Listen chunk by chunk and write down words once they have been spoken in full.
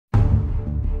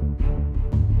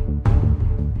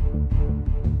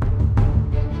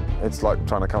it's like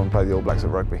trying to come and play the All Blacks at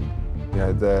rugby. You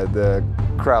know, the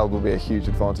crowd will be a huge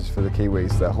advantage for the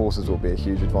Kiwis, their horses will be a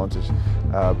huge advantage,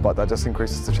 but that just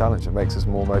increases the challenge. It makes us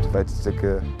more motivated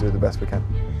to do the best we can.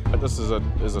 This is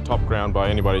a top ground by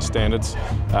anybody's standards,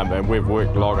 and we've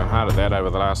worked long and hard at that over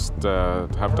the last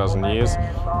half dozen years.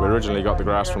 We originally got the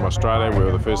grass from Australia. We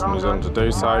were the first in New Zealand to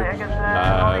do so.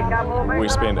 We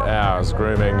spend hours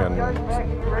grooming and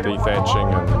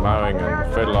dethatching and mowing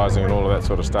and fertilising and all of that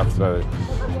sort of stuff. So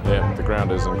yeah, the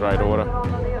ground is in great order,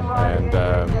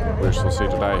 and we shall see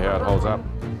today how it holds up.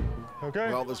 Okay.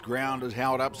 Well, this ground has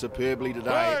held up superbly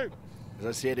today. As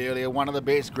I said earlier, one of the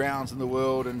best grounds in the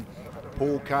world, and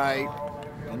Paul Kay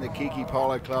and the Kihikihi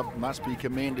Polo Club must be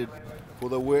commended for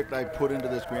the work they've put into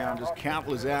this ground, just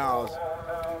countless hours.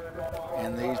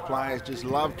 And these players just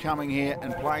love coming here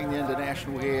and playing the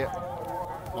international here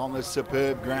on this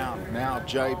superb ground. Now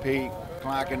JP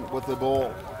Clarkin with the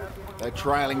ball. They're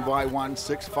trailing by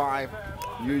 1-6-5.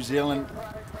 New Zealand,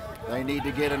 they need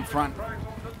to get in front.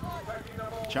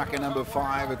 Chukka number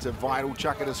 5, it's a vital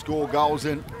Chukka to score goals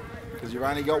in, because you've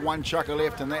only got one Chukka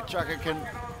left, and that Chukka can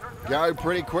go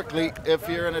pretty quickly if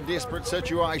you're in a desperate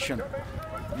situation.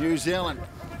 New Zealand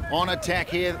on attack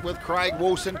here with Craig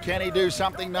Wilson. Can he do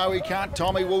something? No, he can't.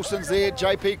 Tommy Wilson's there.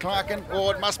 JP Clarkin. Oh,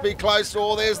 it must be close.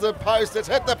 Oh, there's the post. It's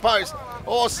hit the post.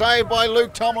 Oh, saved by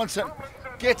Luke Tomlinson.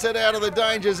 Gets it out of the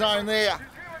danger zone there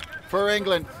for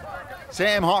England.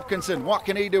 Sam Hopkinson, what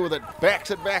can he do with it?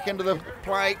 Backs it back into the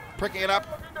play, picking it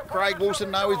up. Craig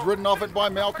Wilson, no, he's ridden off it by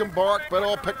Malcolm Borwick, but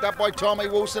all picked up by Tommy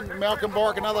Wilson. Malcolm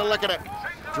Borwick, another lick at it.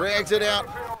 Drags it out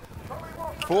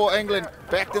for England.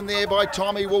 Backed in there by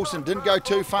Tommy Wilson. Didn't go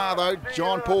too far though.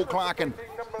 John Paul Clarkin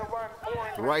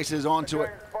races onto it.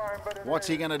 What's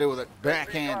he going to do with it?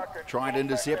 Backhand. Trying to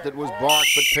intercept it was Borwick,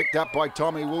 but picked up by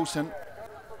Tommy Wilson.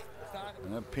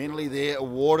 And a penalty there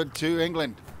awarded to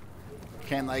England.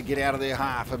 Can they get out of their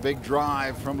half? A big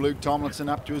drive from Luke Tomlinson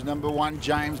up to his #1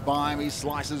 James Beim. He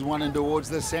slices one in towards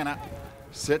the centre.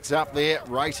 Sits up there,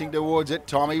 racing towards it.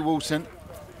 Tommy Wilson.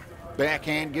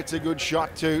 Backhand, gets a good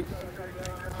shot too.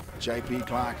 JP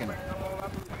Clarkin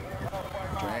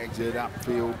drags it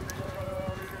upfield.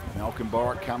 Malcolm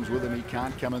Borwick comes with him. He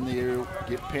can't come in there. He'll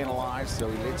get penalised, so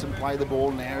he lets him play the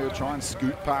ball now. He'll try and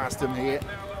scoot past him here.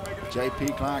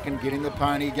 JP Clarkin getting the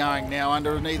pony going now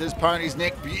underneath his pony's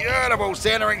neck. Beautiful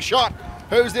centering shot.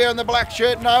 Who's there in the black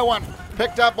shirt? No one.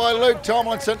 Picked up by Luke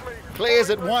Tomlinson. Clears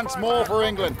it once more for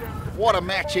England. What a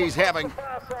match he's having.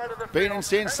 Been in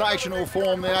sensational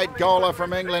form, the 8-goaler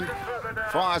from England.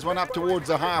 Fires one up towards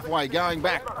the halfway, going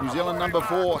back. New Zealand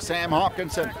 #4, Sam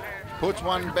Hopkinson. Puts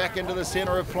one back into the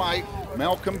centre of play.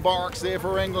 Malcolm Borwick's there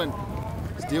for England.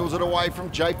 Steals it away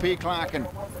from JP Clarkin.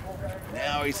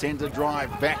 Now he sends a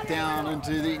drive back down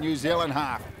into the New Zealand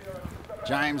half.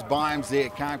 James Beim's there,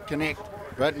 can't connect.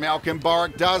 But Malcolm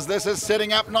Borwick does. This is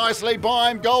setting up nicely.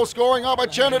 Beim, goal scoring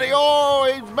opportunity.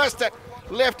 Oh, he missed it.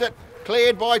 Left it.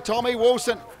 Cleared by Tommy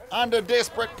Wilson. Under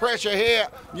desperate pressure here,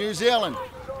 New Zealand.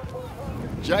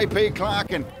 JP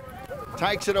Clarkin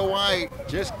takes it away,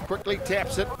 just quickly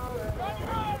taps it.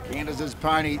 Canters his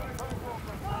pony.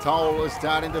 Toll is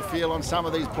starting to feel on some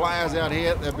of these players out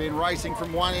here. They've been racing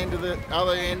from one end to the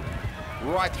other end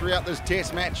right throughout this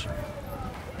test match.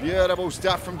 Beautiful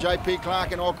stuff from JP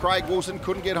Clarkin. Or Craig Wilson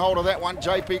couldn't get hold of that one.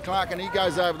 JP Clarkin, he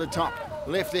goes over the top.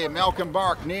 Left there, Malcolm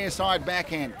Borwick, near side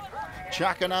backhand.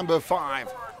 Chukka #5.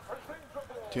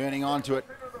 Turning onto it.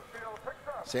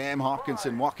 Sam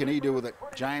Hopkinson, what can he do with it?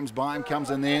 James Beim comes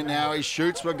in there now. He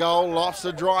shoots for goal, lofts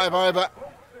the drive over.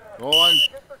 Oh,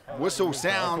 and whistle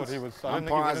sounds.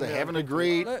 Umpires haven't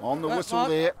agreed on the whistle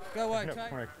there.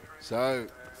 So,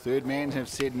 third man have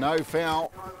said no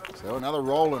foul. So another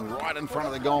rolling right in front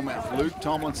of the goalmouth. Luke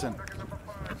Tomlinson.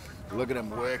 Look at him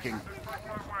working.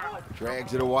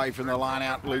 Drags it away from the line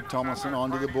out. Luke Tomlinson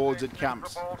onto the boards it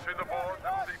comes.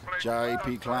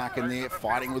 JP Clarkin there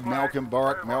fighting with Malcolm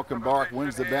Borwick. Malcolm Borwick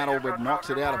wins the battle but knocks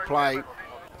it out of play.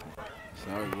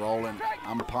 So rolling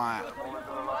umpire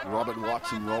Robert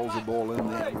Watson rolls the ball in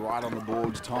there right on the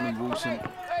boards. Tommy Wilson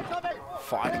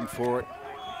fighting for it.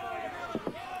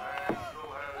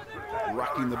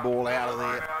 Rucking the ball out of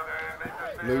there.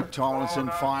 Luke Tomlinson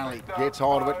finally gets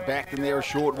hold of it. Back in there a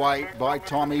short way by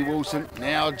Tommy Wilson.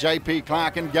 Now JP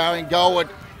Clarkin going goalward.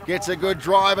 Gets a good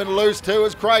drive and loose too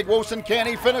as Craig Wilson. Can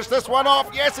he finish this one off?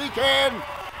 Yes, he can.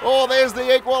 Oh, there's the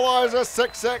equaliser,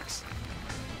 6-6.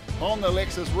 On the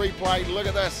Lexus replay, look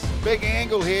at this. Big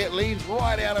angle here, leans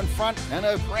right out in front and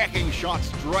a cracking shot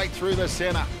straight through the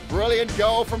centre. Brilliant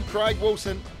goal from Craig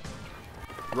Wilson.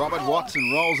 Robert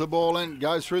Watson rolls the ball in,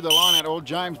 goes through the line out. All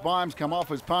James Beim's come off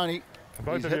his pony.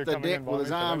 He's hit the deck with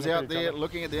his arms out there,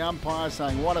 looking at the umpire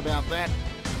saying, what about that?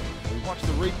 Watch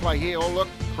the replay here. Oh, look,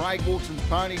 Craig Wilson's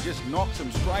pony just knocks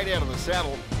him straight out of the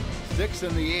saddle. Sticks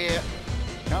in the air,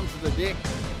 comes to the deck,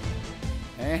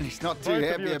 and he's not too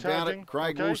happy about it.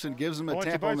 Craig Wilson gives him a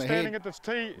tap on the head.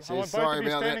 Says, sorry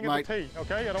about that, mate.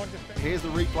 Here's the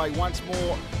replay once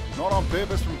more. Not on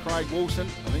purpose from Craig Wilson.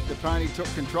 I think the pony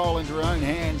took control into her own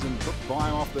hands and took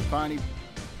Beim off the pony.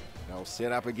 They'll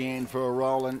set up again for a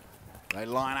roll, and they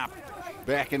line up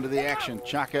back into the action.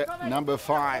 Chukka, number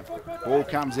 5. Ball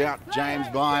comes out. James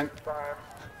Beim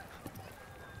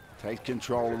takes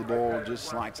control of the ball, just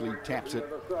slightly taps it,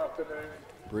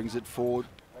 brings it forward,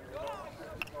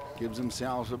 gives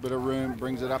himself a bit of room,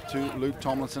 brings it up to Luke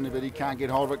Tomlinson, but he can't get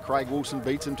hold of it. Craig Wilson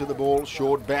beats him to the ball.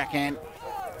 Short backhand,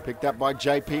 picked up by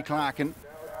JP Clarkin.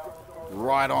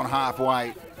 Right on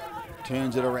halfway.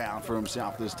 Turns it around for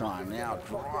himself this time. Now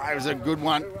drives a good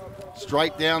one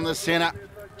straight down the centre.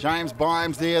 James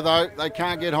Beim's there though. They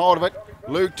can't get hold of it.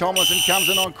 Luke Tomlinson comes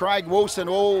in on Craig Wilson.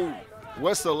 Oh,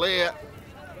 whistle there.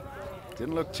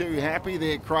 Didn't look too happy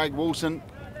there, Craig Wilson.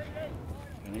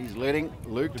 And he's letting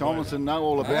Luke Tomlinson know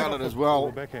all about it as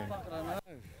well.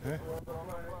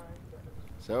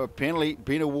 So a penalty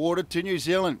been awarded to New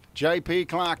Zealand. JP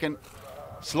Clarkin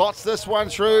slots this one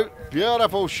through.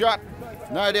 Beautiful shot.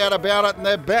 No doubt about it, and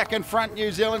they're back in front,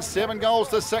 New Zealand, 7 goals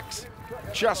to 6.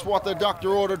 Just what the doctor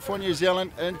ordered for New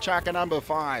Zealand in Chukka number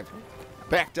 5.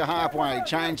 Back to halfway,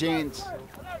 change ends.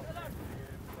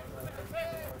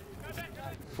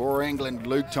 For England,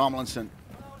 Luke Tomlinson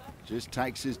just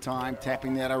takes his time,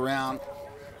 tapping that around.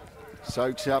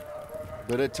 Soaks up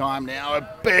a bit of time now,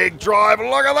 a big drive,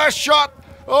 look at that shot.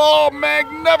 Oh,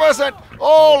 magnificent,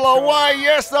 all the way,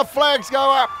 yes, the flags go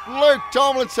up. Luke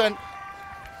Tomlinson.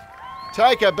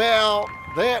 Take a bow.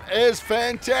 That is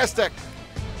fantastic.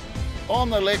 On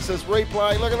the Lexus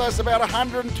replay, look at this, about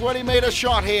 120-metre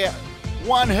shot here.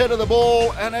 One hit of the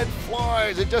ball and it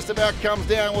flies. It just about comes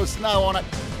down with snow on it.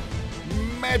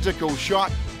 Magical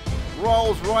shot.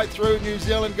 Rolls right through. New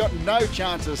Zealand got no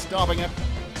chance of stopping it.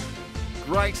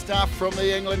 Great stuff from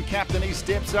the England captain. He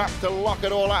steps up to lock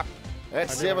it all up.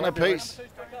 That's 7 apiece.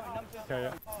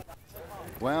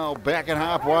 Well, back at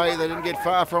halfway, they didn't get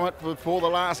far from it before the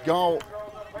last goal.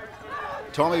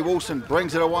 Tommy Wilson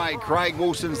brings it away. Craig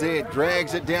Wilson's there,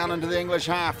 drags it down into the English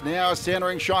half. Now a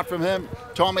centering shot from him.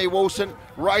 Tommy Wilson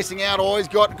racing out. Oh, he's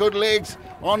got good legs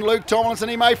on Luke Tomlinson.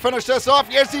 He may finish this off.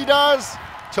 Yes, he does.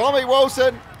 Tommy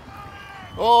Wilson.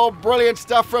 Oh, brilliant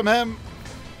stuff from him.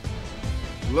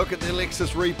 Look at the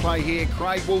Lexus replay here.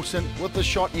 Craig Wilson with the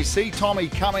shot. You see Tommy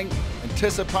coming.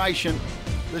 Anticipation.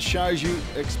 This shows you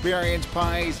experience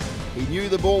pays. He knew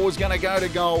the ball was going to go to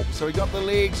goal, so he got the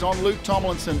legs on Luke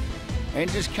Tomlinson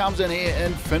and just comes in here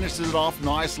and finishes it off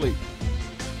nicely.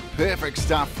 Perfect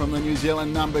stuff from the New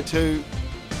Zealand number 2.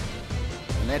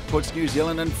 And that puts New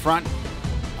Zealand in front.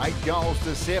 8 goals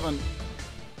to 7.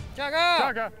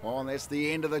 Chukka! Oh, and that's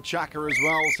the end of the Chukka as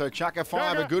well. So Chukka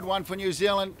 5, a good one for New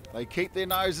Zealand. They keep their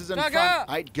noses in front.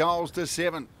 8 goals to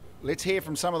 7. Let's hear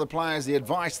from some of the players the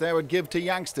advice they would give to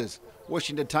youngsters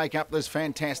wishing to take up this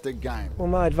fantastic game. Well,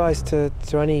 my advice to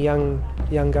any young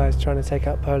guys trying to take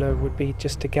up polo would be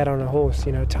just to get on a horse,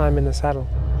 you know, time in the saddle.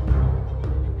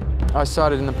 I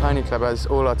started in the pony club, as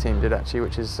all our team did actually,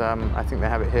 which is, I think they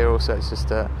have it here also. It's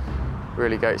just a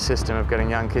really great system of getting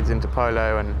young kids into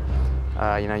polo, and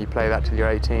you know, you play that till you're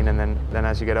 18, and then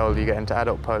as you get older you get into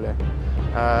adult polo.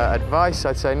 Advice,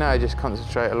 I'd say no, just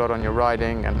concentrate a lot on your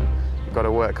riding, and you've got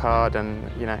to work hard, and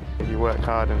you know, if you work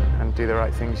hard and do the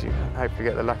right things, you hopefully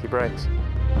get the lucky breaks.